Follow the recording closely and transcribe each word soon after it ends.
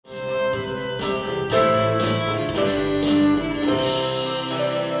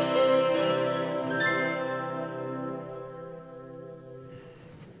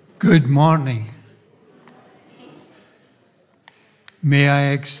Good morning. May I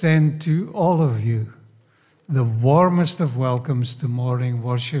extend to all of you the warmest of welcomes to morning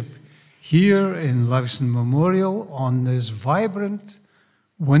worship here in Lowson Memorial on this vibrant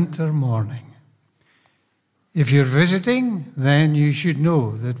winter morning. If you're visiting, then you should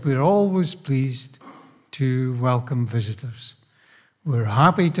know that we're always pleased to welcome visitors. We're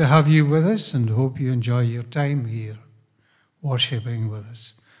happy to have you with us and hope you enjoy your time here, worshipping with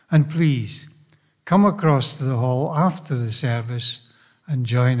us. And please, come across to the hall after the service and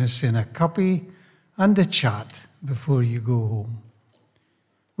join us in a cuppy and a chat before you go home.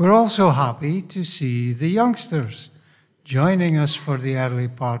 We're also happy to see the youngsters joining us for the early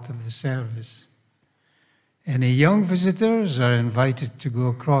part of the service. Any young visitors are invited to go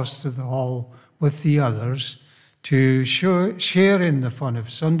across to the hall with the others to share in the fun of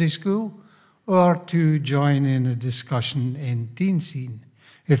Sunday school or to join in a discussion in Teen Scene.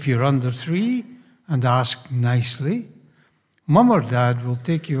 If you're under 3 and ask nicely, Mum or Dad will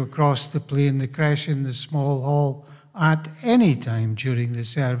take you across to play in the creche in the small hall at any time during the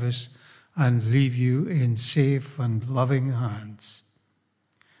service and leave you in safe and loving hands.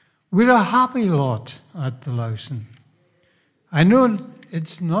 We're a happy lot at the Lowson. I know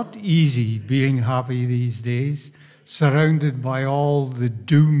it's not easy being happy these days, surrounded by all the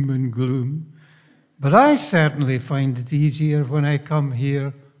doom and gloom, but I certainly find it easier when I come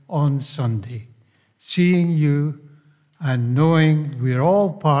here on Sunday, seeing you and knowing we're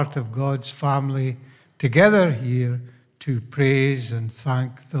all part of God's family together here to praise and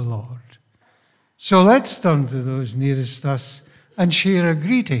thank the Lord. So let's turn to those nearest us and share a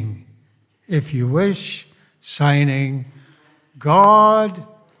greeting, if you wish, signing, God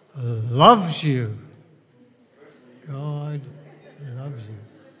loves you. God loves you.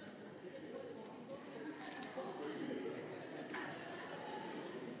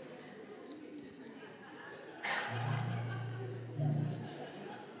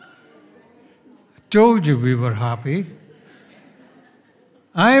 Told you we were happy.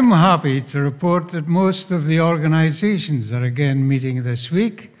 I'm happy to report that most of the organizations are again meeting this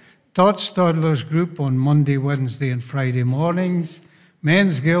week. Tots Toddlers Group on Monday, Wednesday and Friday mornings.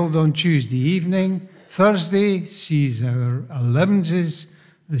 Men's Guild on Tuesday evening. Thursday sees our 11s,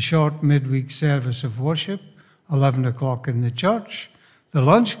 the short midweek service of worship, 11 o'clock in the church. The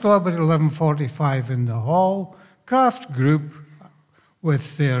lunch club at 11:45 in the hall. Craft group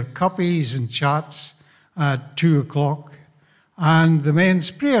with their cuppies and chats at 2 o'clock, and the men's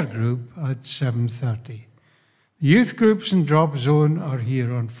prayer group at 7:30. The youth groups and drop zone are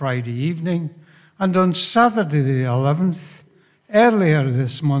here on Friday evening, and on Saturday the 11th, earlier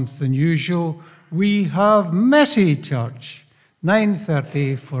this month than usual, we have Messy Church,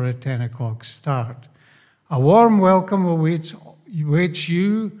 9:30 for a 10 o'clock start. A warm welcome awaits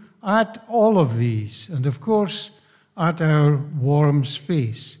you at all of these, and of course, at our warm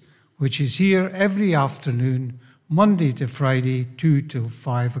space, which is here every afternoon, Monday to Friday, 2 till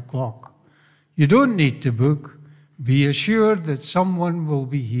 5 o'clock. You don't need to book. Be assured that someone will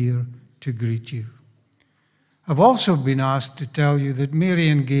be here to greet you. I've also been asked to tell you that Mary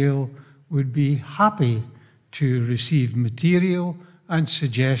and Gail would be happy to receive material and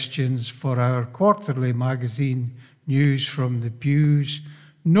suggestions for our quarterly magazine, News from the Pews,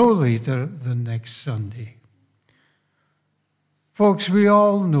 no later than next Sunday. Folks, we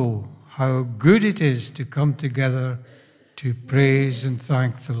all know how good it is to come together to praise and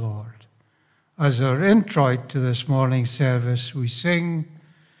thank the Lord. As our introit to this morning's service, we sing,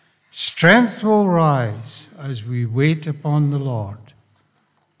 "Strength will rise as we wait upon the Lord."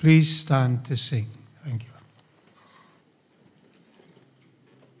 Please stand to sing. Thank you.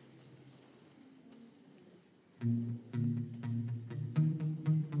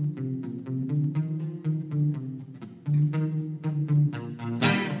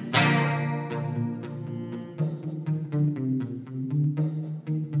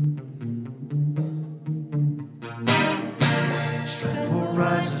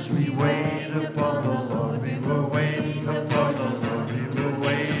 As we wait upon the Lord, we will wait upon the Lord, we will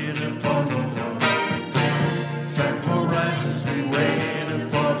wait upon the Lord.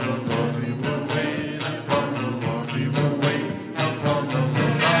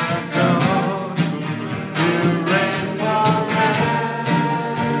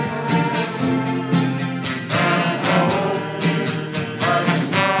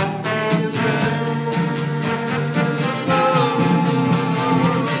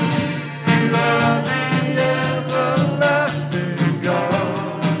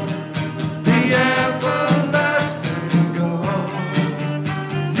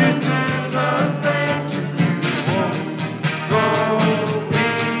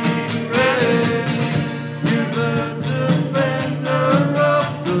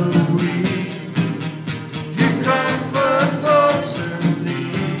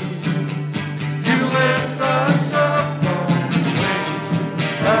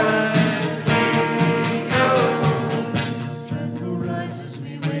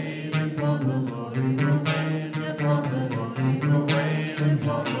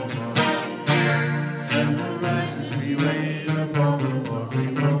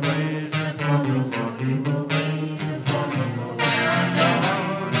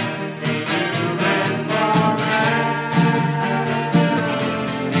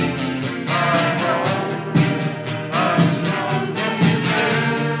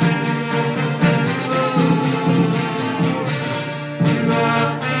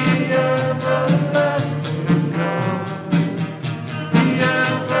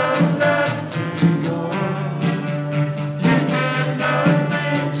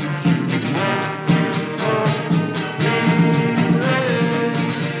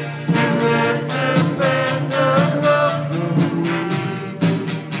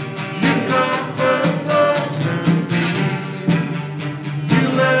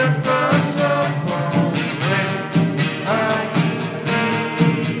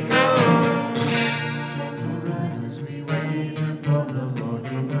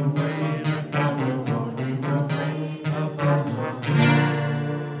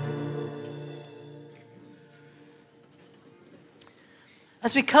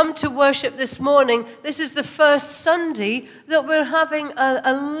 we come to worship this morning, this is the first Sunday that we're having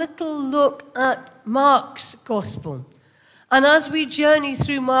a little look at Mark's Gospel. And as we journey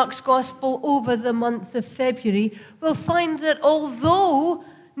through Mark's Gospel over the month of February, we'll find that although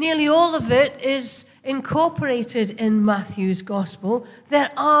nearly all of it is incorporated in Matthew's Gospel,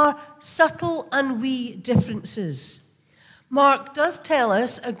 there are subtle and wee differences. Mark does tell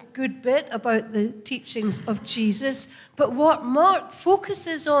us a good bit about the teachings of Jesus, but what Mark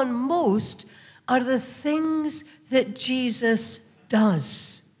focuses on most are the things that Jesus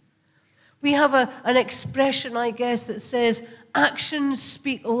does. We have an expression, I guess, that says, actions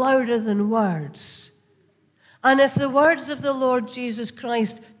speak louder than words. And if the words of the Lord Jesus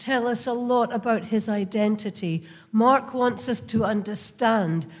Christ tell us a lot about his identity, Mark wants us to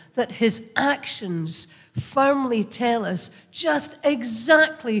understand that his actions firmly tell us just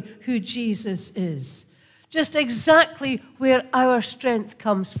exactly who Jesus is, just exactly where our strength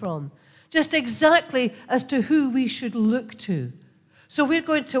comes from, just exactly as to who we should look to. So we're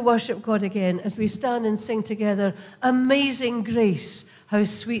going to worship God again as we stand and sing together, Amazing Grace, how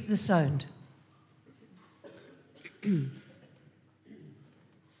sweet the sound.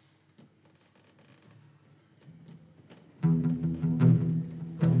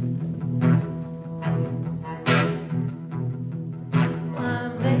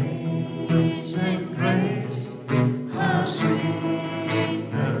 Amazing grace, how sweet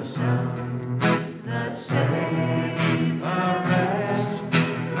the sound that saved a wretch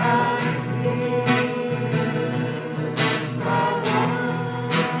like me. I once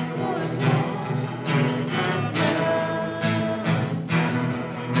was lost, and now I'm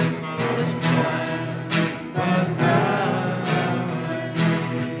found. Was blind, but now I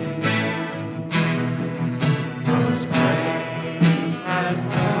see. 'Twas grace that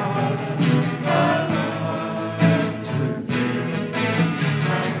taught my heart to fear,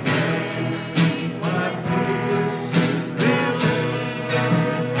 and grace my fears relieved.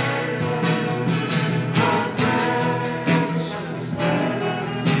 Oh, precious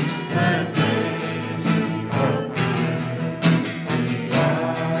that grace appeared, the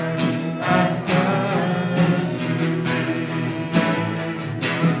hour I first believed.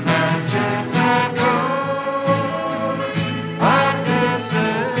 My chains are gone, I've been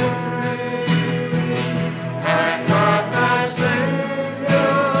set free. My God, my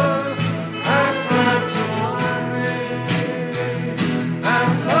Savior, has transformed me.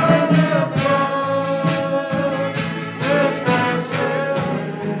 And like a flood, this myself,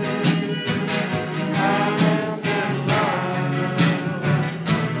 I'm in love,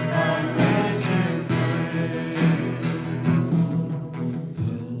 amazing grace.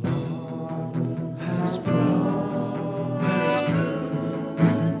 The Lord has promised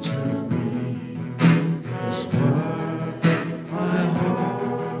good to me. His word, my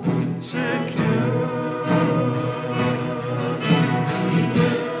hope secures. He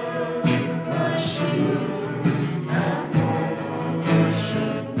will my shield and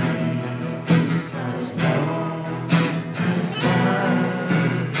portion be, as long as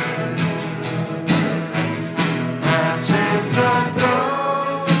life endures. My chains are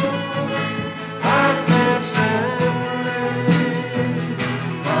gone, I've been set free.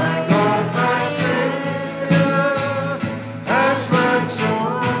 My God, my Savior, has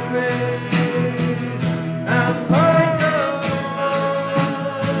ransomed me. And like a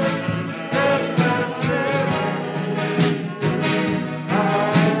flood, there's mercy.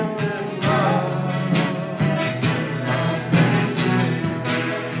 I'm in love, amazing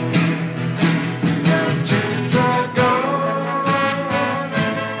grace. My chains are gone,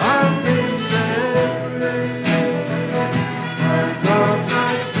 I've been set free. My God,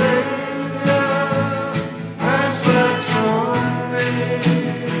 my Savior, has ransomed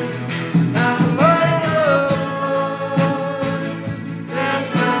me.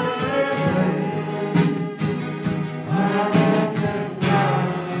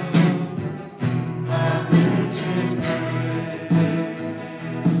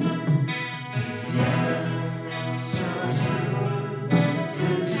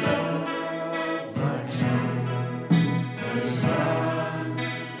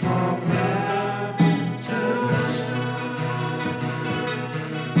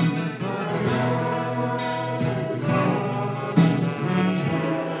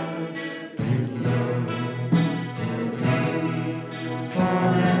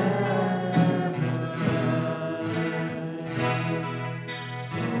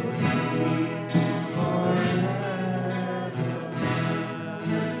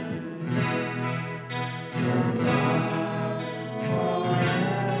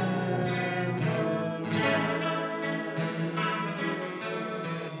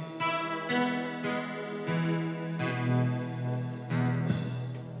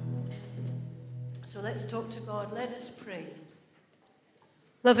 Let's talk to God. Let us pray.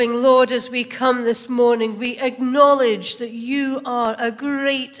 Loving Lord, as we come this morning, we acknowledge that you are a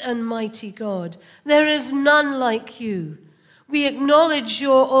great and mighty God. There is none like you. We acknowledge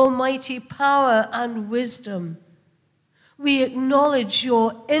your almighty power and wisdom. We acknowledge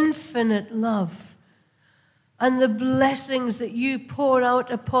your infinite love and the blessings that you pour out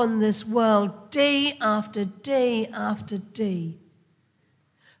upon this world day after day after day.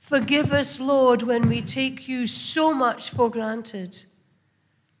 Forgive us, Lord, when we take you so much for granted,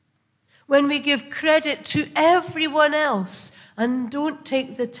 when we give credit to everyone else and don't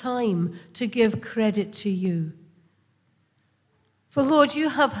take the time to give credit to you. For, Lord, you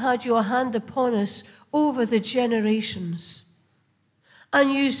have had your hand upon us over the generations,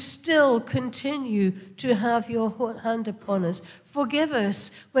 and you still continue to have your hand upon us. Forgive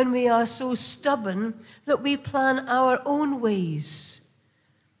us when we are so stubborn that we plan our own ways,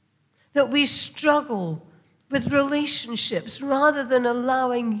 that we struggle with relationships rather than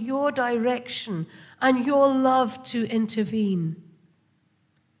allowing your direction and your love to intervene.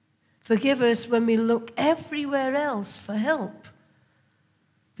 Forgive us when we look everywhere else for help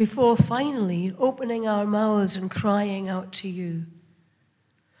before finally opening our mouths and crying out to you.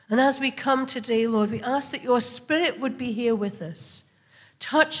 And as we come today, Lord, we ask that your Spirit would be here with us,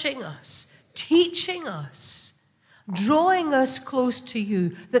 touching us, teaching us, drawing us close to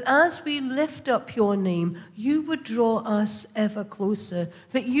you, that as we lift up your name, you would draw us ever closer,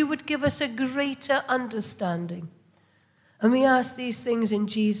 that you would give us a greater understanding. And we ask these things in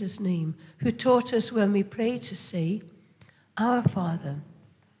Jesus' name, who taught us when we pray to say, Our Father,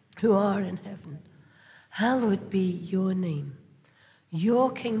 who art in heaven, hallowed be your name. Your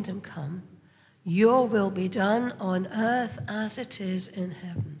kingdom come, your will be done on earth as it is in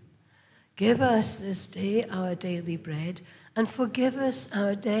heaven. Give us this day our daily bread, and forgive us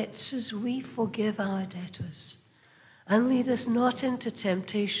our debts as we forgive our debtors. And lead us not into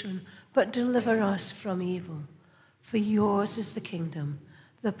temptation, but deliver us from evil. For yours is the kingdom,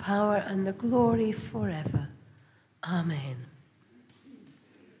 the power, and the glory forever. Amen.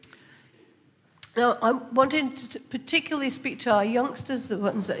 Now, I'm wanting to particularly speak to our youngsters, the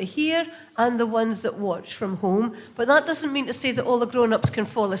ones that are here, and the ones that watch from home. But that doesn't mean to say that all the grown-ups can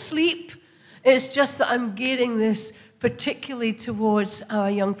fall asleep. It's just that I'm gearing this particularly towards our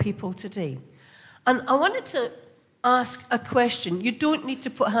young people today. And I wanted to ask a question. You don't need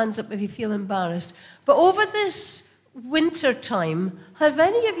to put hands up if you feel embarrassed. But over this winter time, have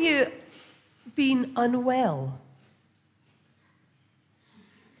any of you been unwell?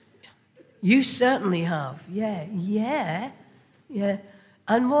 You certainly have. Yeah.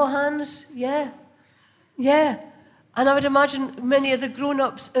 And more hands? Yeah. And I would imagine many of the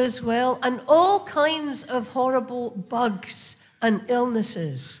grown-ups as well, and all kinds of horrible bugs and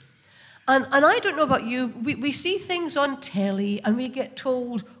illnesses. And I don't know about you, we see things on telly and we get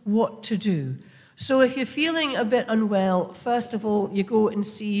told what to do. So if you're feeling a bit unwell, first of all, you go and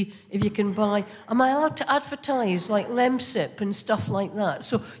see if you can buy, am I allowed to advertise like Lemsip and stuff like that?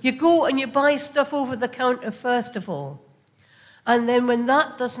 So you go and you buy stuff over the counter first of all. And then when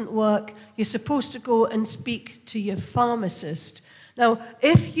that doesn't work, you're supposed to go and speak to your pharmacist. Now,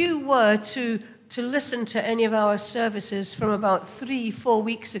 if you were to listen to any of our services from about 3-4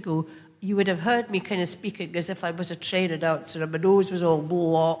 weeks ago, you would have heard me kind of speaking as if I was a train announcer and my nose was all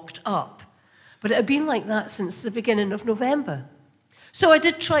blocked up. But it had been like that since the beginning of November. So I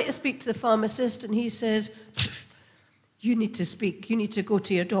did try to speak to the pharmacist, and he says, you need to go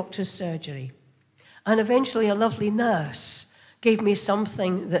to your doctor's surgery. And eventually a lovely nurse gave me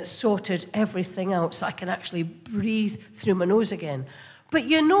something that sorted everything out so I can actually breathe through my nose again. But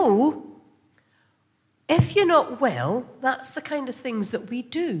you know, if you're not well, that's the kind of things that we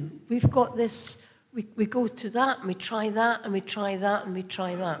do. We've got this, we go to that, and we try that, and we try that, and we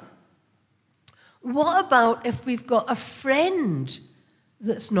try that. What about if we've got a friend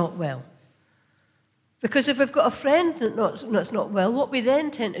that's not well? Because if we've got a friend that's not well, what we then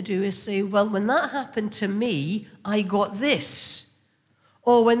tend to do is say, well, when that happened to me, I got this.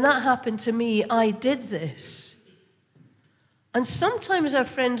 Or when that happened to me, I did this. And sometimes our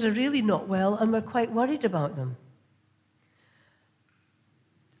friends are really not well and we're quite worried about them.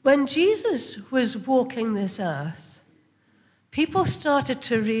 When Jesus was walking this earth, people started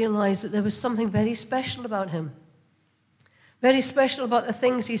to realize that there was something very special about him. Very special about the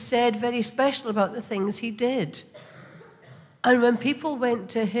things he said, very special about the things he did. And when people went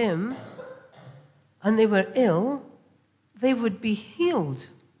to him and they were ill, they would be healed.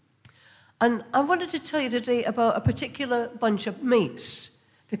 And I wanted to tell you today about a particular bunch of mates,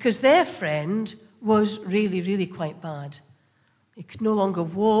 because their friend was really, really quite bad. He could no longer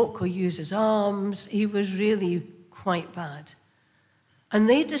walk or use his arms. He was really quite bad. And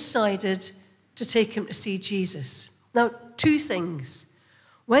they decided to take him to see Jesus. Now, two things.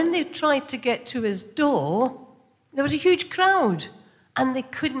 When they tried to get to his door, there was a huge crowd and they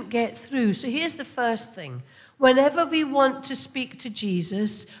couldn't get through. So here's the first thing. Whenever we want to speak to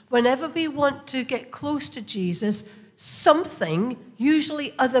Jesus, whenever we want to get close to Jesus, something,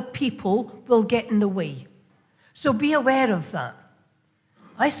 usually other people, will get in the way. So be aware of that.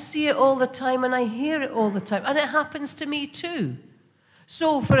 I see it all the time and I hear it all the time. And it happens to me too.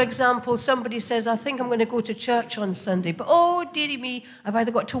 So, for example, somebody says, I think I'm going to go to church on Sunday. But, oh, dearie me, I've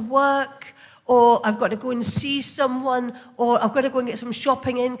either got to work or I've got to go and see someone or I've got to go and get some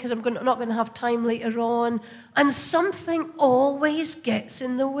shopping in because I'm not going to have time later on. And something always gets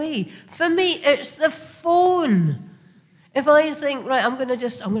in the way. For me, it's the phone. If I think, right, I'm going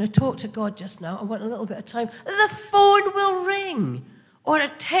to talk to God just now, I want a little bit of time, the phone will ring. Or a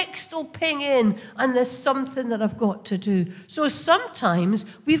text will ping in and there's something that I've got to do. So sometimes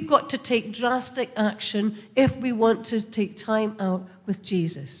we've got to take drastic action if we want to take time out with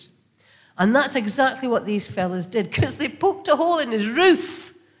Jesus. And that's exactly what these fellas did, because they poked a hole in his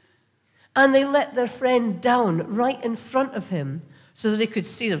roof and they let their friend down right in front of him so that they could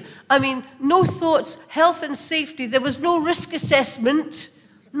see them. I mean, no thoughts, health and safety. There was no risk assessment,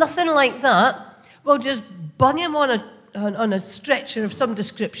 nothing like that. We'll just bung him on a stretcher of some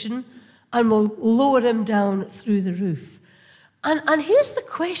description and we'll lower him down through the roof. And here's the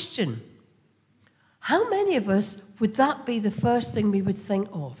question. How many of us would that be the first thing we would think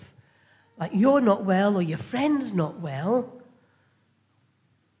of? Like, you're not well or your friend's not well.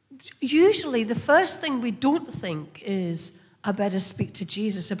 Usually the first thing we don't think is, I better speak to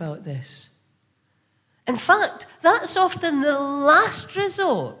Jesus about this. In fact, that's often the last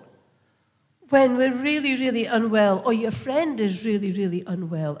resort when we're really, really unwell, or your friend is really, really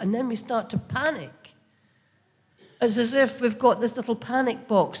unwell, and then we start to panic. It's as if we've got this little panic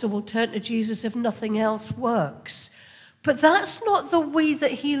box, so we'll turn to Jesus if nothing else works. But that's not the way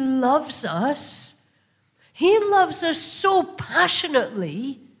that he loves us. He loves us so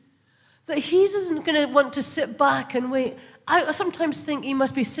passionately that he isn't going to want to sit back and wait. I sometimes think he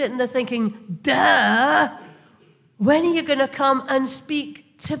must be sitting there thinking, duh, when are you going to come and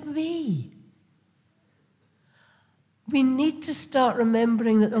speak to me? We need to start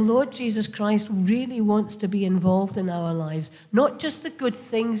remembering that the Lord Jesus Christ really wants to be involved in our lives, not just the good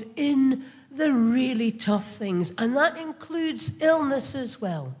things, in the really tough things, and that includes illness as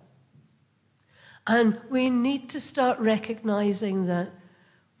well. And we need to start recognizing that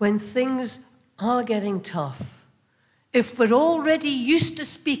when things are getting tough, if we're already used to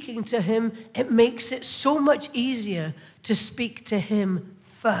speaking to him, it makes it so much easier to speak to him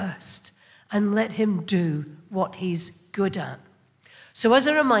first and let him do what he's good at. So as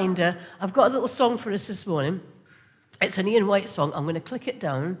a reminder, I've got a little song for us this morning. It's an Ian White song. I'm going to click it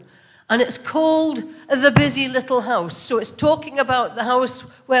down. And it's called The Busy Little House. So it's talking about the house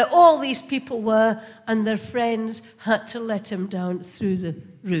where all these people were and their friends had to let him down through the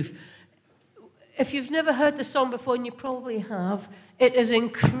roof. If you've never heard the song before, and you probably have, it is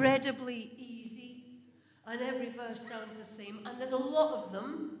incredibly easy. And every verse sounds the same. And there's a lot of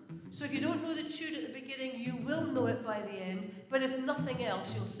them. So if you don't know the tune at the beginning, you will know it by the end. But if nothing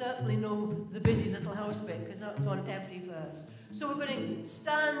else, you'll certainly know the Busy Little House bit, because that's on every verse. So we're going to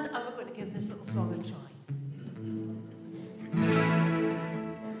stand and we're going to give this little song a try.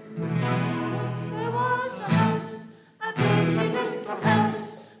 There was a house, a busy little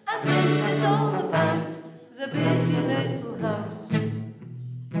house, and this is all about the busy little house.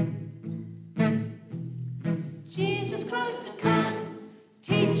 Jesus Christ had come,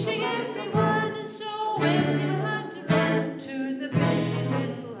 teaching everyone, and so everyone had to run to the busy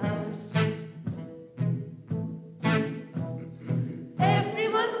little house.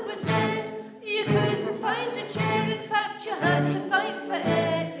 Everyone was there, you couldn't find a chair, in fact you had to fight for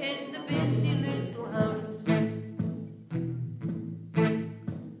air in the busy little house.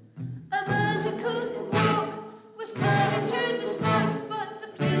 A man who couldn't walk was carried to the spot, but the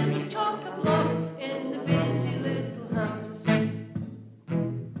place was chock-a-block in the busy little house.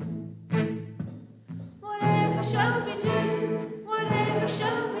 Whatever shall we do? Whatever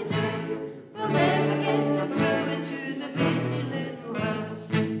shall we do? We'll never get him through into the busy little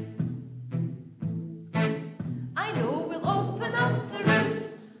house. I know we'll open up the roof,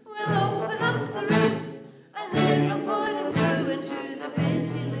 we'll open up the roof, and then we'll put him through into the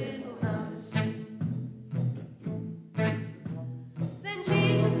busy little house. Then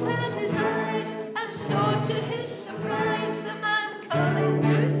Jesus turned his eyes and saw to his surprise the man coming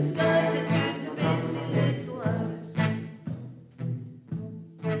through the skies into the busy little house.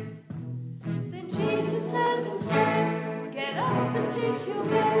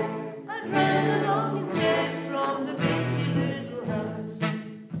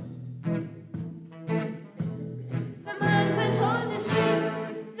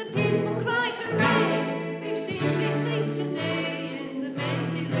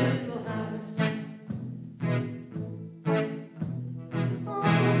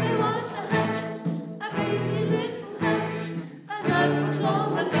 was a house, a busy little house, and that was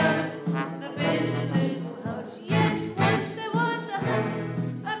all about the busy little house. Yes, once there was a house,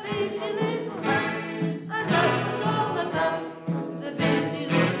 a busy little house, and that was all about the busy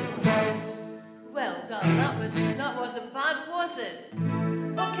little house. Well done, that wasn't bad, was it?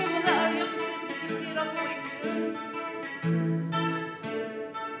 Okay, we'll let our youngsters disappear off the way through.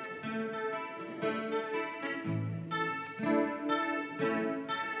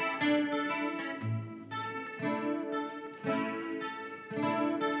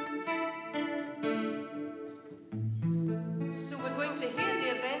 So we're going to hear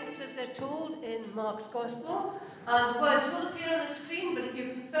the events as they're told in Mark's Gospel, and the words will appear on the screen, but if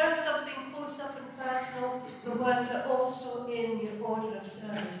you prefer something close up and personal, the words are also in your order of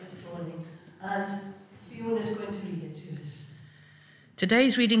service this morning, and Fiona is going to read it to us.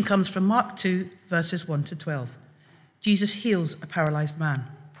 Today's reading comes from Mark 2, verses 1 to 12. Jesus heals a paralyzed man.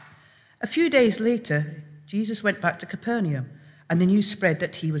 A few days later, Jesus went back to Capernaum, and the news spread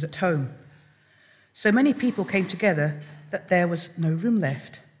that he was at home. So many people came together that there was no room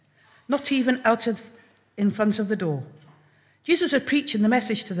left, not even in front of the door. Jesus was preaching the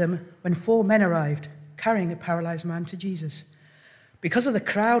message to them when 4 men arrived, carrying a paralyzed man to Jesus. Because of the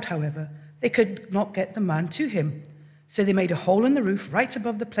crowd, however, they could not get the man to him, so they made a hole in the roof right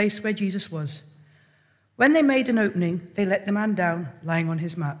above the place where Jesus was. When they made an opening, they let the man down, lying on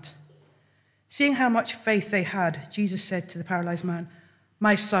his mat. Seeing how much faith they had, Jesus said to the paralyzed man,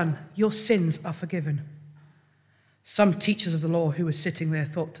 "My son, your sins are forgiven." Some teachers of the law who were sitting there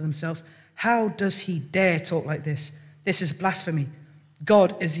thought to themselves, "How does he dare talk like this? This is blasphemy.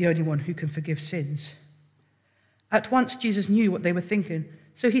 God is the only one who can forgive sins." At once Jesus knew what they were thinking,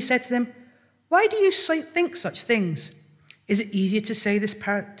 so he said to them, "Why do you think such things? Is it easier to say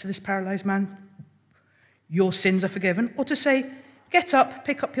to this paralyzed man, 'Your sins are forgiven,' or to say, 'Get up,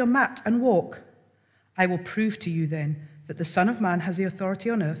 pick up your mat and walk'? I will prove to you then that the Son of Man has the authority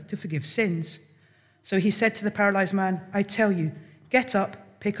on earth to forgive sins." So he said to the paralyzed man, "I tell you, get up,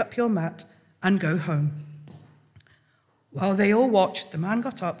 pick up your mat, and go home." While they all watched, the man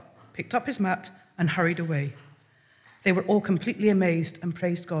got up, picked up his mat, and hurried away. They were all completely amazed and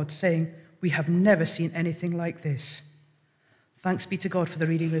praised God, saying, "We have never seen anything like this." Thanks be to God for the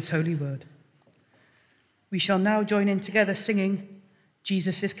reading of his holy word. We shall now join in together singing,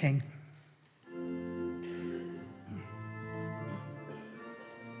 "Jesus is King."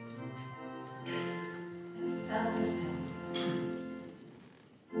 Stand to sing.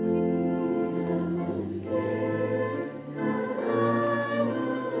 Jesus is King, and I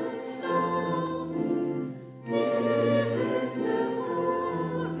will extol him. Give him the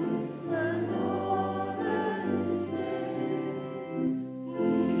glory and honor his name.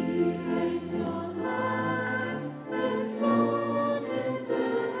 He reigns on high, enthroned in the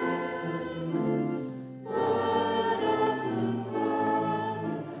heavens. Word of the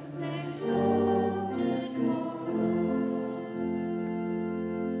Father, exalted for us.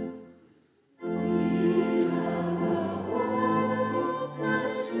 We have a hope that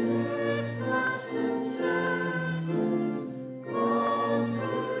is steadfast and certain, gone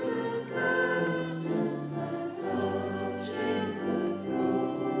through the curtain and touching the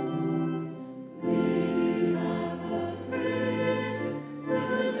throne. We have a priest who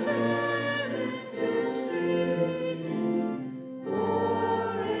is there interceding,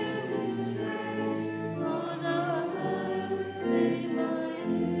 pouring his grace on our lives day by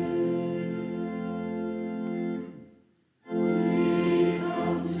day. We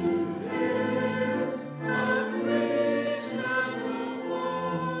come to him, our Christ and the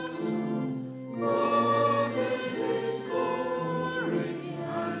Lowson, clothing his glory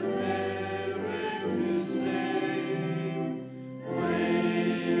and bearing his name,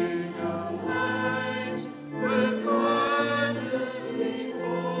 laying our lives with gladness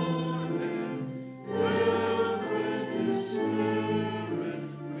before him, filled with his Spirit,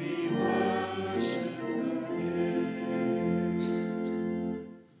 we worship the King.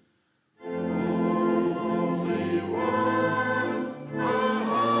 Holy One, our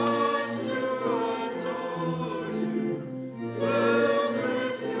hearts do adore you, filled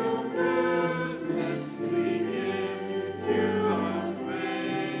with your goodness, we give you our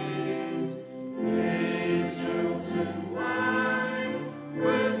praise. Angels in light,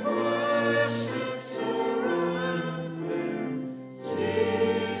 with worship surround him,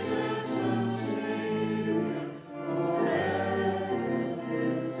 Jesus our Savior, forever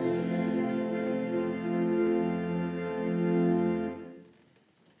sing.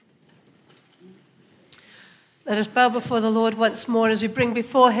 Let us bow before the Lord once more as we bring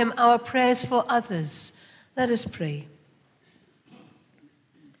before him our prayers for others. Let us pray.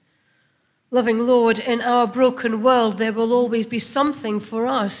 Loving Lord, in our broken world, there will always be something for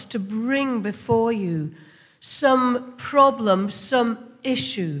us to bring before you, some problem, some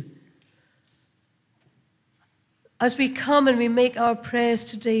issue. As we come and we make our prayers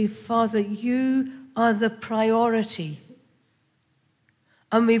today, Father, you are the priority.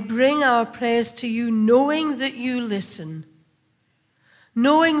 And we bring our prayers to you knowing that you listen,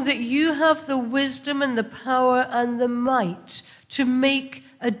 knowing that you have the wisdom and the power and the might to make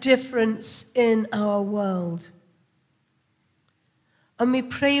a difference in our world. And we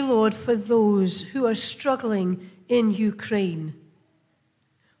pray, Lord, for those who are struggling in Ukraine.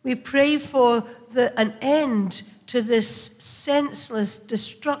 We pray for an end to this senseless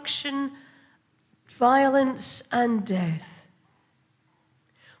destruction, violence, and death.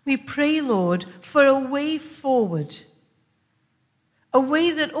 We pray, Lord, for a way forward, a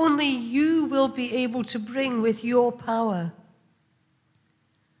way that only you will be able to bring with your power.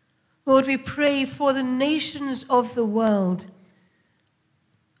 Lord, we pray for the nations of the world,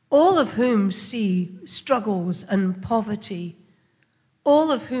 all of whom see struggles and poverty,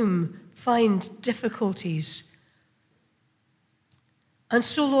 all of whom find difficulties. And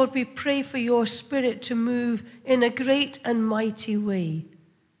so, Lord, we pray for your Spirit to move in a great and mighty way.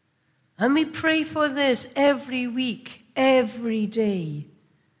 And we pray for this every week, every day.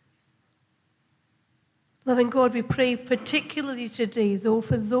 Loving God, we pray particularly today, though,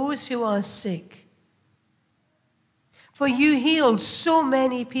 for those who are sick. For you healed so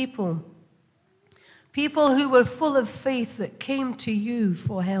many people, people who were full of faith that came to you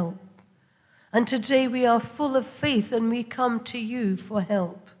for help. And today we are full of faith and we come to you for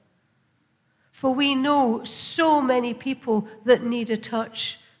help. For we know so many people that need a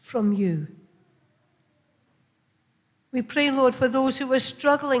touch from you. We pray, Lord, for those who are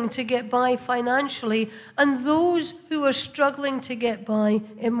struggling to get by financially and those who are struggling to get by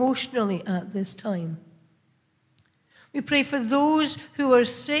emotionally at this time. We pray for those who are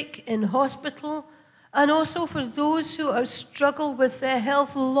sick in hospital and also for those who are struggle with their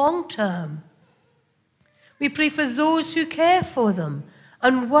health long term. We pray for those who care for them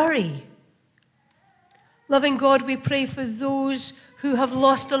and worry. Loving God, we pray for those who have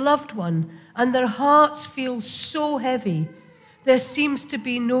lost a loved one and their hearts feel so heavy, there seems to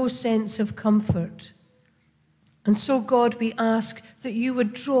be no sense of comfort. And so, God, we ask that you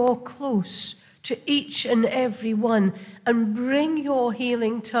would draw close to each and every one and bring your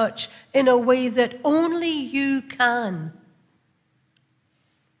healing touch in a way that only you can.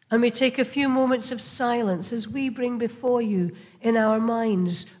 And we take a few moments of silence as we bring before you in our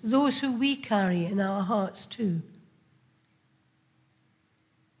minds those who we carry in our hearts too.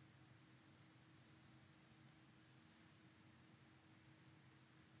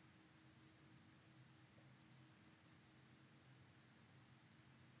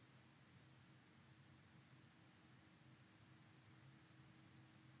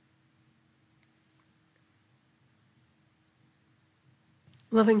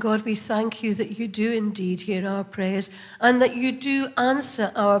 Loving God, we thank you that you do indeed hear our prayers and that you do answer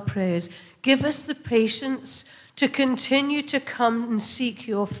our prayers. Give us the patience to continue to come and seek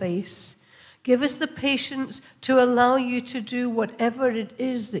your face. Give us the patience to allow you to do whatever it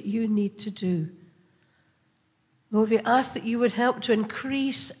is that you need to do. Lord, we ask that you would help to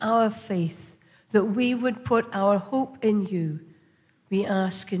increase our faith, that we would put our hope in you. We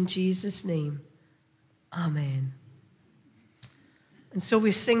ask in Jesus' name. Amen. And so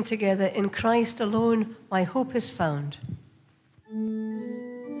we sing together, "In Christ alone my hope is found." In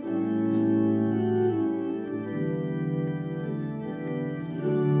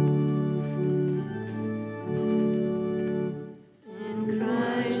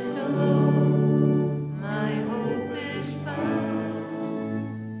Christ alone my hope is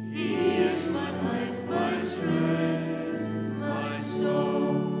found. He is my light, my strength, my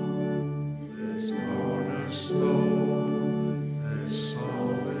soul. This cornerstone,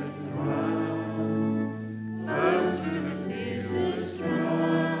 solid ground, Firm through the fiercest drought.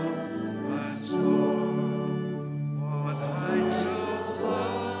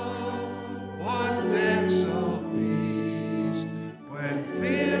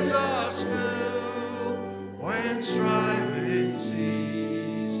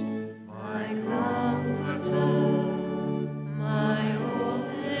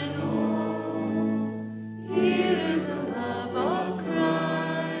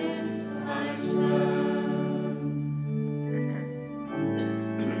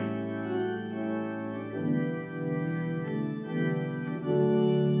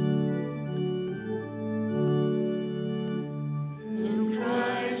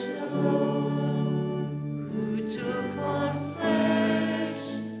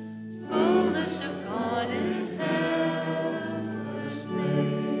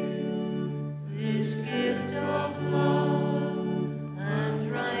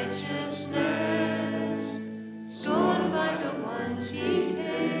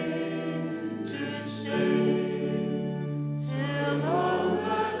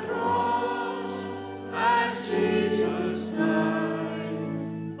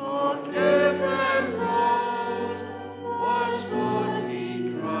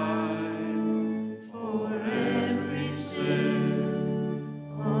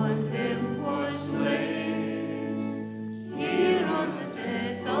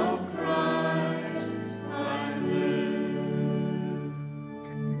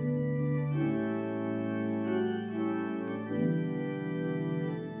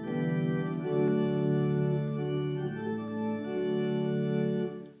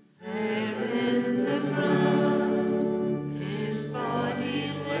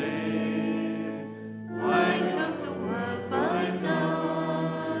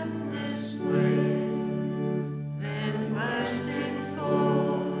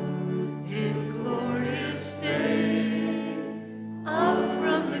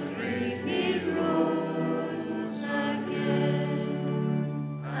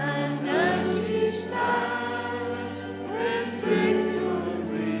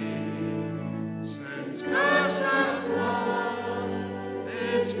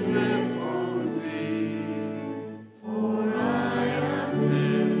 his grip on me, for I am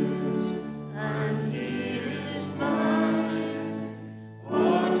his, and he is mine,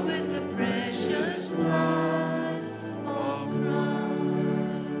 bought with the precious blood of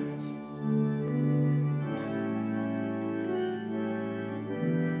Christ.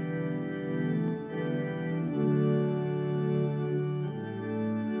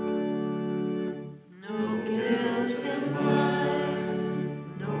 No guilt in life,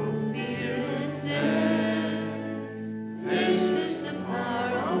 no fear in death. This is the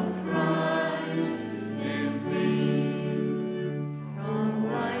power of Christ in me.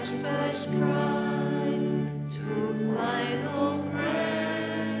 From life's first cry to final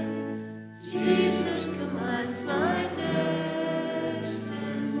breath, Jesus commands my destiny.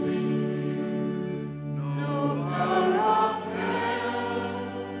 No power of hell,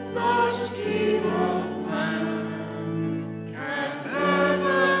 no scheme of man can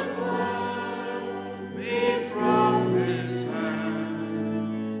ever pluck me from his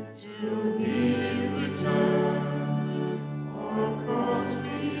hand till he returns or calls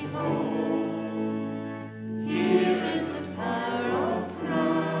me home. Here in the power of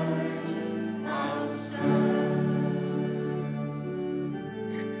Christ I'll stand.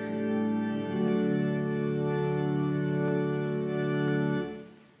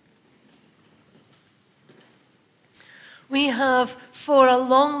 We have, for a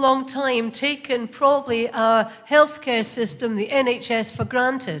long, long time, taken probably our healthcare system, the NHS, for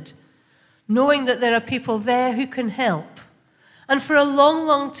granted, knowing that there are people there who can help. And for a long,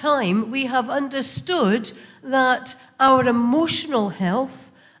 long time, we have understood that our emotional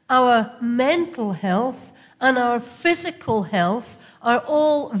health, our mental health, and our physical health are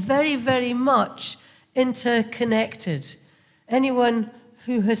all very, very much interconnected. Anyone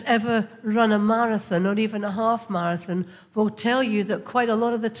who has ever run a marathon or even a half marathon will tell you that quite a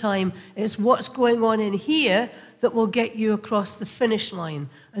lot of the time it's what's going on in here that will get you across the finish line,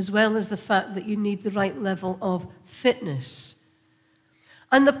 as well as the fact that you need the right level of fitness.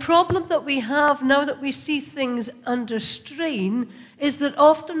 And the problem that we have now that we see things under strain is that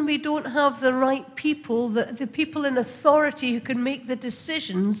often we don't have the right people, the people in authority who can make the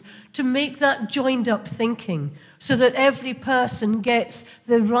decisions to make that joined up thinking so that every person gets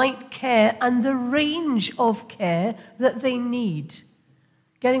the right care and the range of care that they need.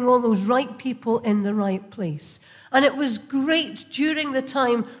 Getting all those right people in the right place. And it was great during the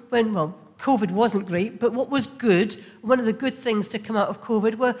time when, well, COVID wasn't great, but what was good, one of the good things to come out of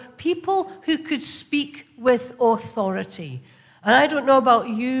COVID were people who could speak with authority. And I don't know about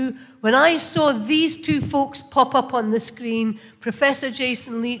you, when I saw these two folks pop up on the screen, Professor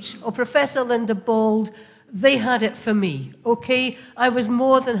Jason Leach or Professor Linda Bald, they had it for me, okay? I was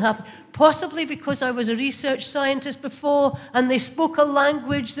more than happy, possibly because I was a research scientist before and they spoke a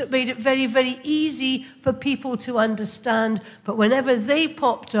language that made it very, very easy for people to understand. But whenever they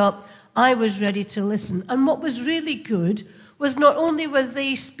popped up, I was ready to listen. And what was really good was not only were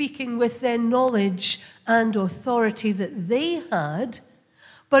they speaking with their knowledge and authority that they had,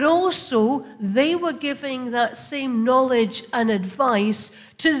 but also they were giving that same knowledge and advice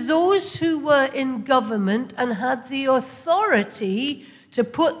to those who were in government and had the authority to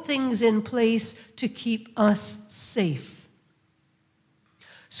put things in place to keep us safe.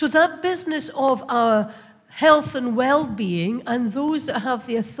 So that business of our health and well-being and those that have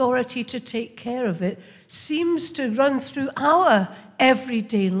the authority to take care of it seems to run through our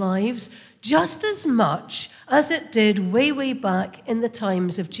everyday lives just as much as it did way, way back in the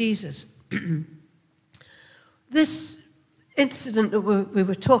times of Jesus. This incident that we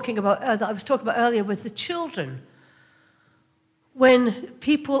were talking about, that I was talking about earlier with the children, when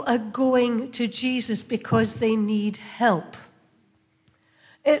people are going to Jesus because they need help,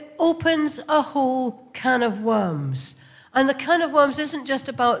 it opens a whole can of worms. And the can of worms isn't just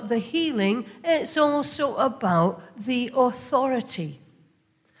about the healing, it's also about the authority.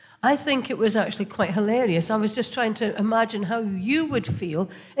 I think it was actually quite hilarious. I was just trying to imagine how you would feel.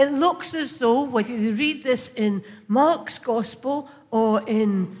 It looks as though, whether you read this in Mark's Gospel or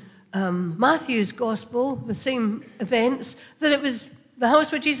in Matthew's Gospel, the same events, that it was the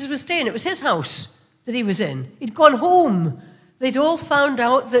house where Jesus was staying. It was his house that he was in. He'd gone home. They'd all found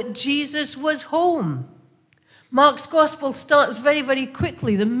out that Jesus was home. Mark's Gospel starts very, very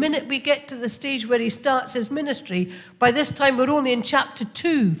quickly. The minute we get to the stage where he starts his ministry, by this time we're only in chapter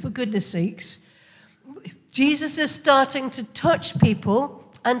 2, for goodness sakes. Jesus is starting to touch people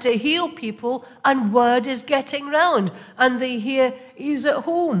and to heal people, and word is getting round. And they hear he's at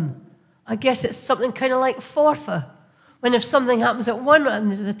home. I guess it's something kind of like forfar. When if something happens at one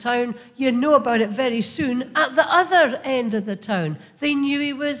end of the town, you know about it very soon at the other end of the town. They knew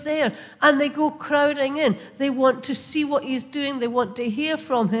he was there, and they go crowding in. They want to see what he's doing. They want to hear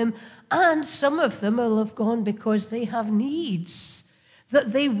from him. And some of them will have gone because they have needs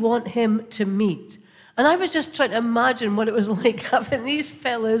that they want him to meet. And I was just trying to imagine what it was like having these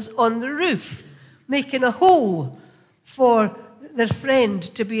fellas on the roof, making a hole for their friend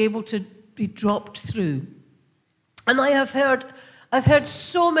to be able to be dropped through. And I've heard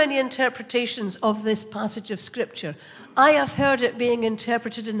so many interpretations of this passage of Scripture. I have heard it being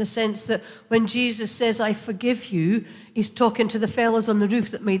interpreted in the sense that when Jesus says, I forgive you, he's talking to the fellas on the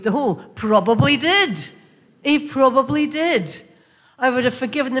roof that made the hole. Probably did. He probably did. I would have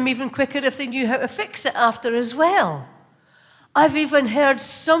forgiven them even quicker if they knew how to fix it after as well. I've even heard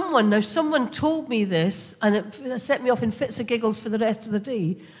someone told me this, and it set me off in fits of giggles for the rest of the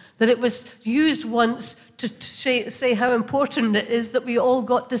day, that it was used once to say how important it is that we all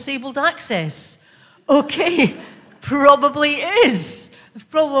got disabled access. Okay, probably is.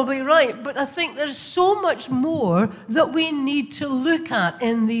 Probably right. But I think there's so much more that we need to look at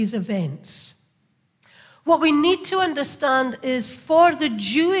in these events. What we need to understand is for the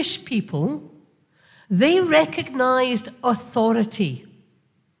Jewish people, they recognized authority.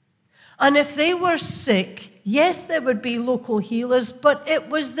 And if they were sick, yes, there would be local healers, but it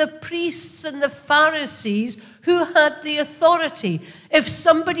was the priests and the Pharisees who had the authority. If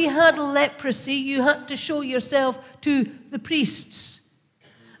somebody had leprosy, you had to show yourself to the priests.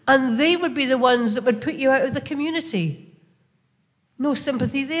 And they would be the ones that would put you out of the community. No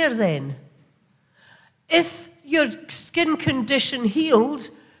sympathy there then. If your skin condition healed,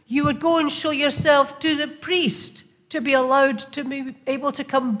 you would go and show yourself to the priest to be allowed to be able to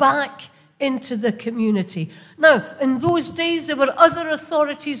come back into the community. Now, in those days, there were other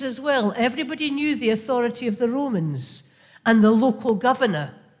authorities as well. Everybody knew the authority of the Romans and the local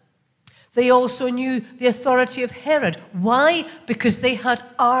governor. They also knew the authority of Herod. Why? Because they had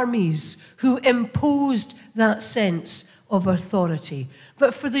armies who imposed that sense of authority.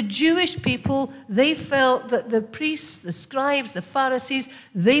 But for the Jewish people, they felt that the priests, the scribes, the Pharisees,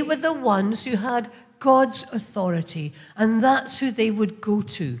 they were the ones who had God's authority, and that's who they would go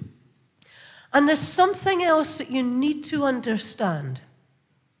to. And there's something else that you need to understand.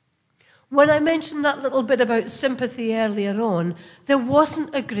 When I mentioned that little bit about sympathy earlier on, there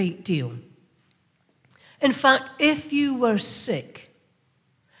wasn't a great deal. In fact, if you were sick,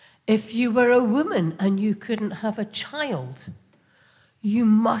 if you were a woman and you couldn't have a child, you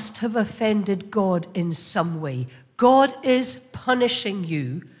must have offended God in some way. God is punishing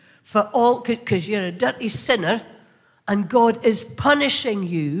you for all, because you're a dirty sinner, and God is punishing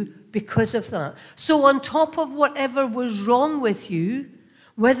you because of that. So on top of whatever was wrong with you,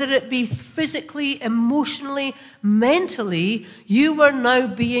 whether it be physically, emotionally, mentally, you were now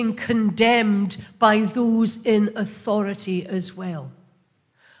being condemned by those in authority as well.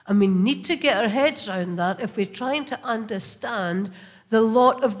 And we need to get our heads around that if we're trying to understand the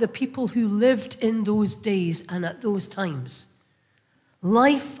lot of the people who lived in those days and at those times.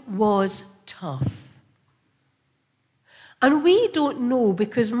 Life was tough. And we don't know,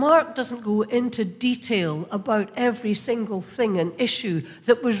 because Mark doesn't go into detail about every single thing and issue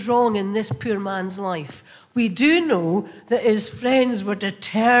that was wrong in this poor man's life. We do know that his friends were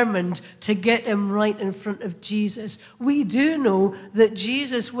determined to get him right in front of Jesus. We do know that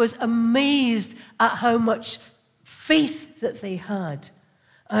Jesus was amazed at how much faith that they had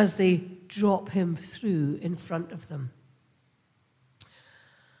as they drop him through in front of them.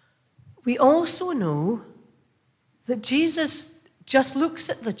 We also know that Jesus just looks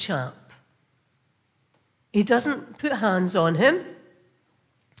at the chap. He doesn't put hands on him.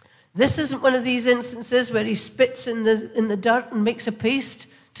 This isn't one of these instances where he spits in the dirt and makes a paste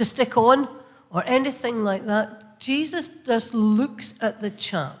to stick on or anything like that. Jesus just looks at the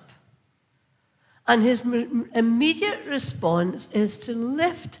chap. And his immediate response is to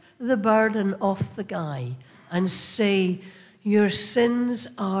lift the burden off the guy and say, "Your sins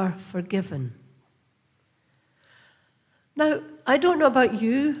are forgiven." Now, I don't know about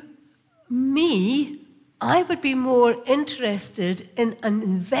you. Me, I would be more interested in and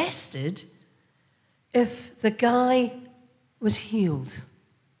invested if the guy was healed.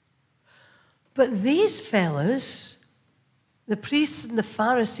 But these fellas, the priests and the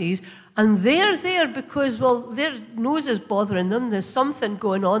Pharisees, and they're there because, well, their nose is bothering them. There's something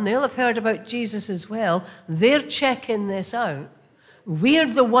going on. They'll have heard about Jesus as well. They're checking this out.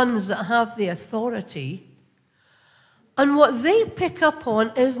 We're the ones that have the authority. And what they pick up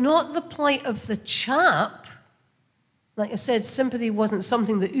on is not the plight of the chap. Like I said, sympathy wasn't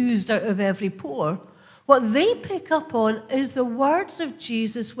something that oozed out of every pore. What they pick up on is the words of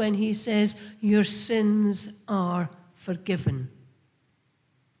Jesus when he says, your sins are forgiven.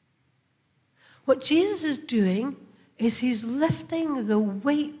 What Jesus is doing is he's lifting the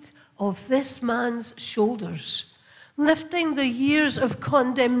weight of this man's shoulders, lifting the years of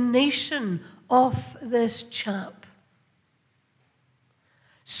condemnation off this chap.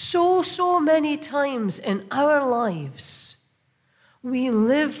 So many times in our lives, we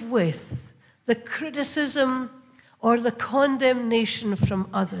live with the criticism or the condemnation from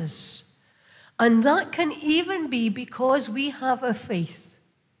others. And that can even be because we have a faith.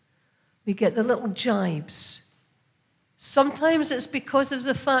 We get the little jibes. Sometimes it's because of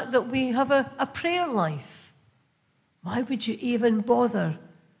the fact that we have a prayer life. Why would you even bother?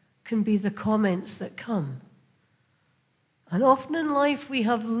 Can be the comments that come. And often in life we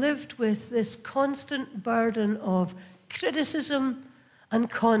have lived with this constant burden of criticism and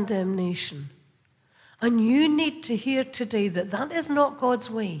condemnation. And you need to hear today that that is not God's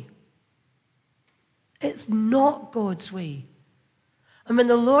way. It's not God's way. And when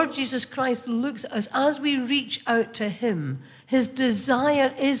the Lord Jesus Christ looks at us, as we reach out to him, his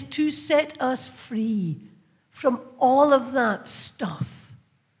desire is to set us free from all of that stuff.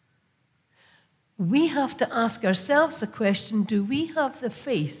 We have to ask ourselves the question, do we have the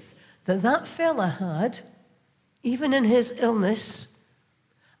faith that that fella had, even in his illness,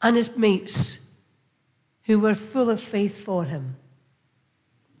 and his mates who were full of faith for him?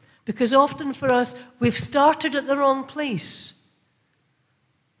 Because often for us, we've started at the wrong place.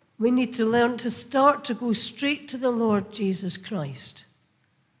 We need to learn to start to go straight to the Lord Jesus Christ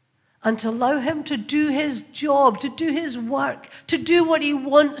and to allow him to do his job, to do his work, to do what he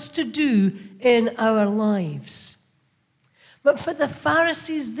wants to do in our lives. But for the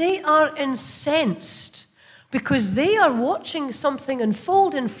Pharisees, they are incensed because they are watching something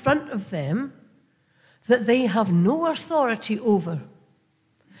unfold in front of them that they have no authority over.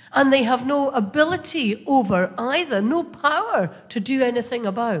 And they have no ability over either, no power to do anything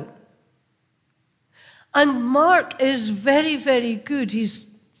about. And Mark is very, very good. He's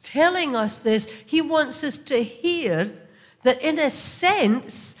telling us this. He wants us to hear that in a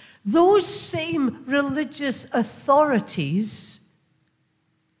sense, those same religious authorities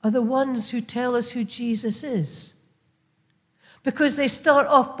are the ones who tell us who Jesus is. Because they start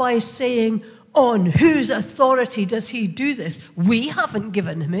off by saying, on whose authority does he do this? We haven't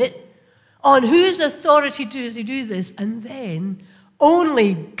given him it. On whose authority does he do this? And then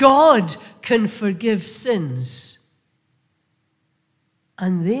only God can forgive sins.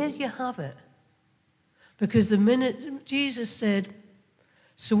 And there you have it. Because the minute Jesus said,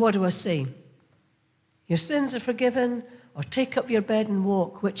 so what do I say? Your sins are forgiven, or take up your bed and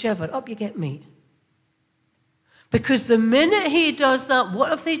walk, whichever, up you get, mate. Because the minute he does that, what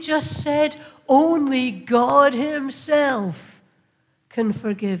have they just said? Only God himself can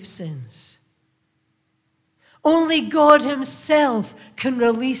forgive sins. Only God himself can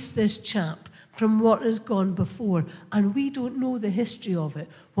release this chap from what has gone before. And we don't know the history of it.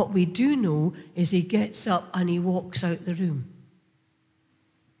 What we do know is he gets up and he walks out the room.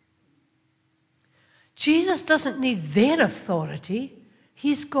 Jesus doesn't need their authority.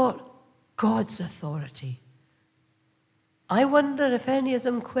 He's got God's authority. I wonder if any of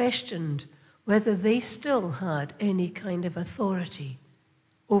them questioned whether they still had any kind of authority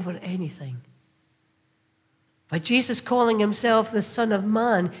over anything. By Jesus calling himself the Son of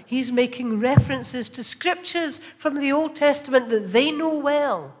Man, he's making references to scriptures from the Old Testament that they know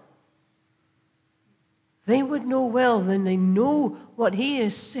well. They would know well, then they know what he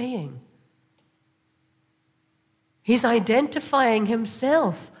is saying. He's identifying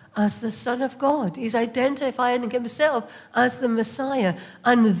himself as the Son of God. He's identifying himself as the Messiah.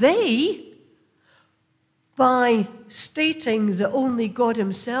 And they, by stating that only God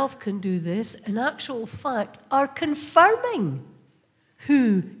himself can do this, in actual fact, are confirming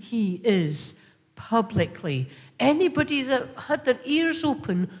who he is publicly. Anybody that had their ears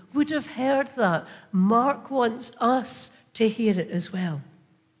open would have heard that. Mark wants us to hear it as well.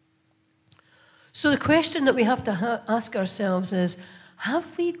 So the question that we have to ask ourselves is,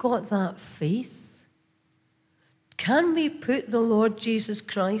 have we got that faith? Can we put the Lord Jesus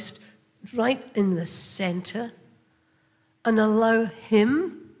Christ right in the center and allow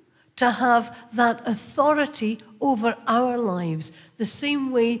him to have that authority over our lives the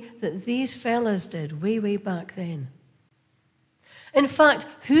same way that these fellas did way back then? In fact,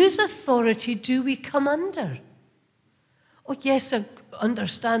 whose authority do we come under? Oh, yes, I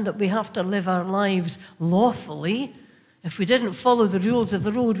understand that we have to live our lives lawfully. If we didn't follow the rules of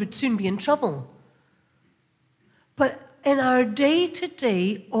the road, we'd soon be in trouble. But in our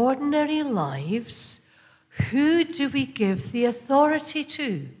day-to-day, ordinary lives, who do we give the authority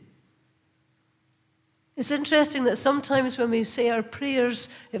to? It's interesting that sometimes when we say our prayers,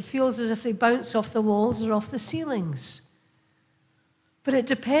 it feels as if they bounce off the walls or off the ceilings. But it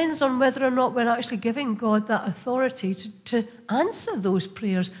depends on whether or not we're actually giving God that authority to answer those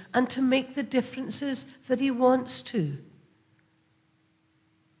prayers and to make the differences that he wants to.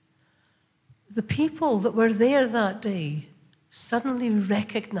 The people that were there that day suddenly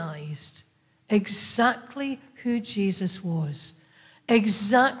recognized exactly who Jesus was,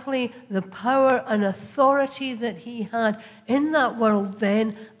 exactly the power and authority that he had in that world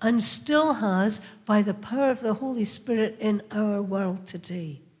then and still has by the power of the Holy Spirit in our world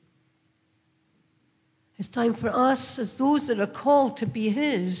today. It's time for us, as those that are called to be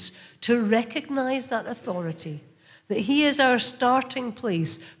his, to recognize that authority, that he is our starting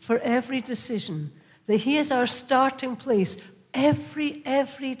place for every decision, that he is our starting place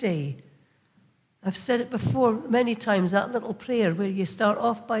every day. I've said it before many times, that little prayer where you start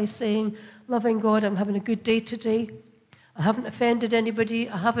off by saying, loving God, I'm having a good day today. I haven't offended anybody.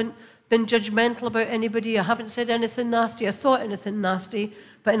 I haven't been judgmental about anybody. I haven't said anything nasty or thought anything nasty.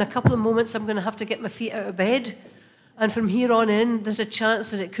 But in a couple of moments, I'm going to have to get my feet out of bed. And from here on in, there's a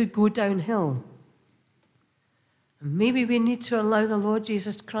chance that it could go downhill. And maybe we need to allow the Lord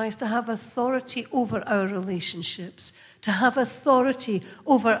Jesus Christ to have authority over our relationships, to have authority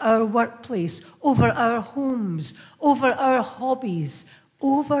over our workplace, over our homes, over our hobbies,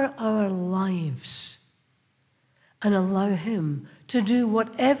 over our lives, and allow him to do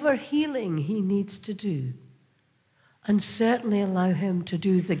whatever healing he needs to do, and certainly allow him to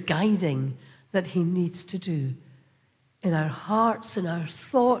do the guiding that he needs to do in our hearts, in our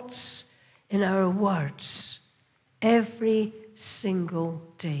thoughts, in our words, every single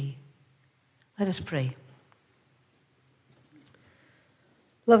day. Let us pray.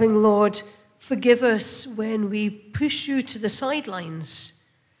 Loving Lord, forgive us when we push you to the sidelines,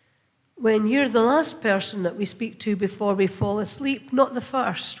 when you're the last person that we speak to before we fall asleep, not the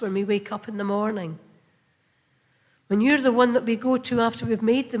first when we wake up in the morning, when you're the one that we go to after we've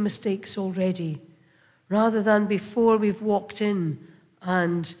made the mistakes already, rather than before we've walked in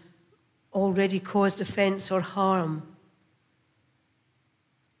and already caused offense or harm.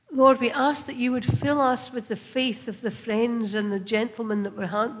 Lord, we ask that you would fill us with the faith of the friends and the gentlemen that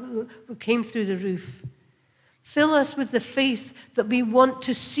who came through the roof. Fill us with the faith that we want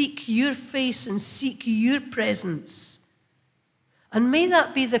to seek your face and seek your presence. And may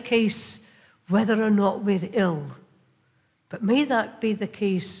that be the case whether or not we're ill. But may that be the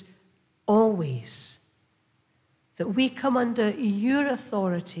case always. That we come under your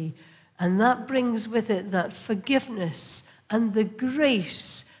authority, and that brings with it that forgiveness and the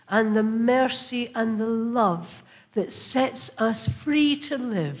grace and the mercy and the love that sets us free to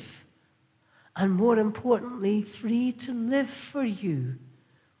live, and more importantly, free to live for you.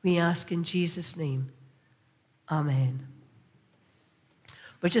 We ask in Jesus' name. Amen.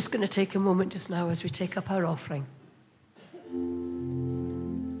 We're just going to take a moment just now as we take up our offering.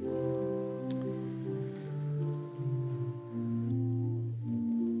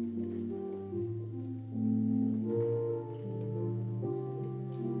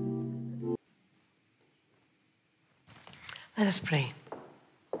 Let us pray.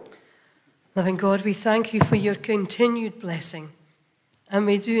 Loving God, we thank you for your continued blessing. And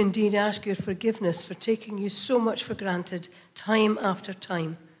we do indeed ask your forgiveness for taking you so much for granted time after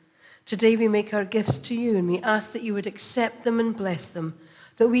time. Today we make our gifts to you, and we ask that you would accept them and bless them,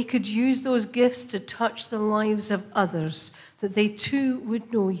 that we could use those gifts to touch the lives of others, that they too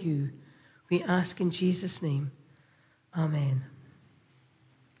would know you. We ask in Jesus' name. Amen.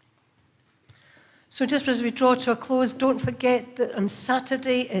 So just as we draw to a close, don't forget that on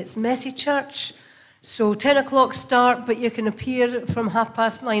Saturday it's Messy Church. So 10 o'clock start, but you can appear from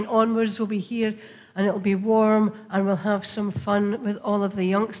 9:30 onwards. We'll be here and it'll be warm and we'll have some fun with all of the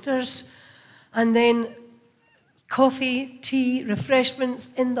youngsters. And then coffee, tea,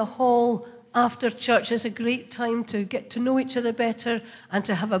 refreshments in the hall after church is a great time to get to know each other better and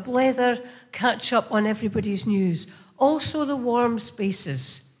to have a blether, catch up on everybody's news. Also the warm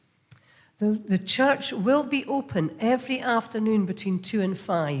spaces. The church will be open every afternoon between 2 and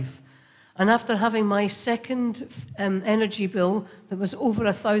 5. And after having my second energy bill that was over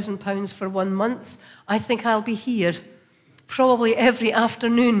 £1,000 for 1 month, I think I'll be here probably every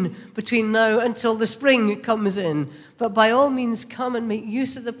afternoon between now until the spring comes in. But by all means, come and make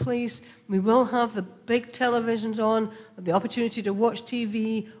use of the place. We will have the big televisions on, the opportunity to watch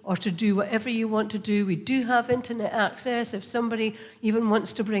TV or to do whatever you want to do. We do have internet access if somebody even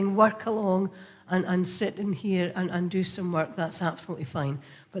wants to bring work along and sit in here and do some work. That's absolutely fine.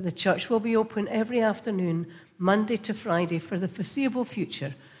 But the church will be open every afternoon, Monday to Friday, for the foreseeable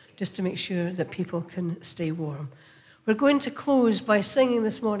future, just to make sure that people can stay warm. We're going to close by singing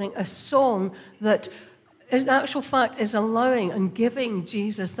this morning a song that, in actual fact, is allowing and giving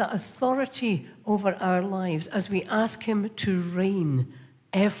Jesus that authority over our lives as we ask him to reign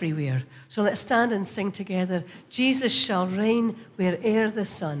everywhere. So let's stand and sing together. Jesus shall reign where'er the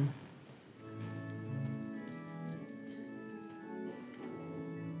sun.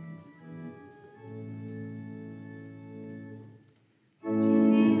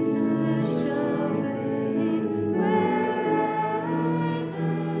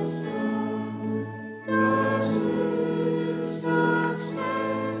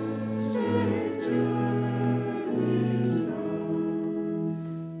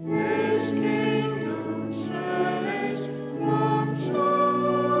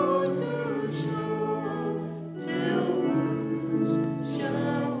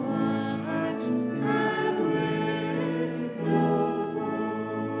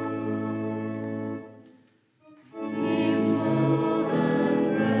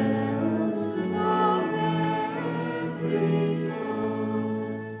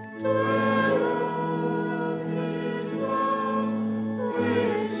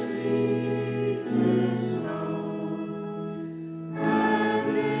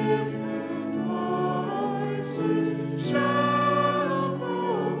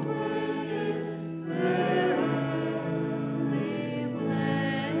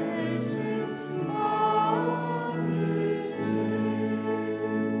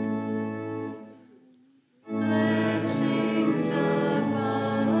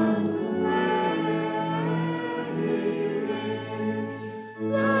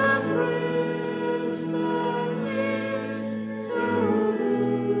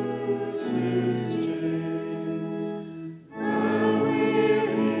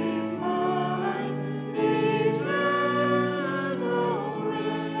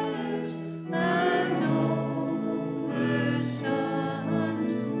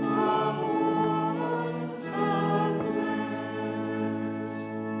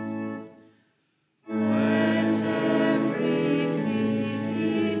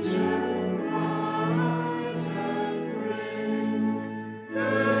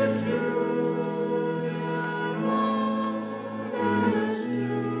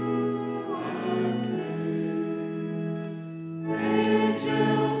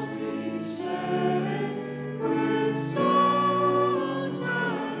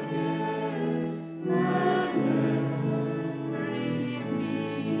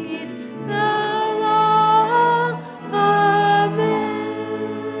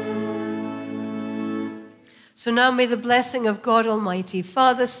 So now may the blessing of God Almighty,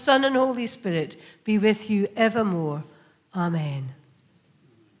 Father, Son, and Holy Spirit be with you evermore. Amen.